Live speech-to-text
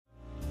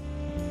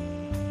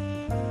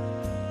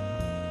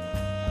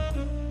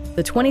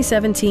the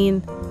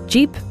 2017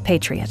 Jeep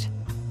Patriot.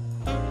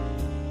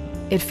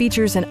 It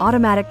features an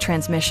automatic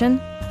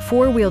transmission,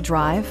 four-wheel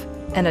drive,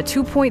 and a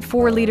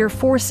 2.4-liter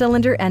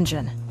four-cylinder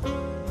engine.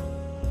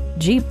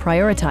 Jeep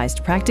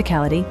prioritized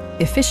practicality,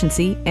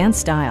 efficiency, and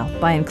style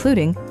by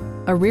including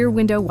a rear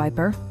window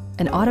wiper,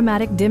 an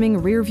automatic dimming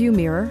rear-view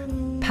mirror,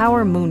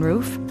 power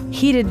moonroof,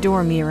 heated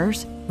door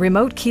mirrors,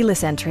 remote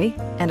keyless entry,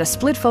 and a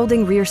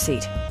split-folding rear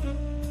seat.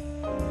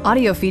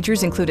 Audio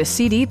features include a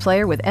CD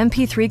player with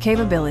MP3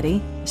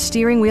 capability,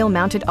 steering wheel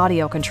mounted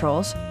audio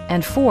controls,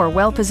 and 4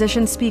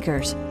 well-positioned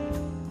speakers.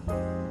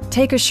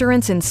 Take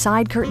assurance in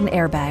side curtain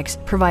airbags,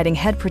 providing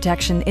head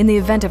protection in the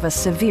event of a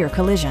severe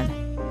collision.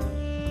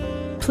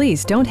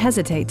 Please don't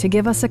hesitate to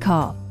give us a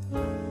call.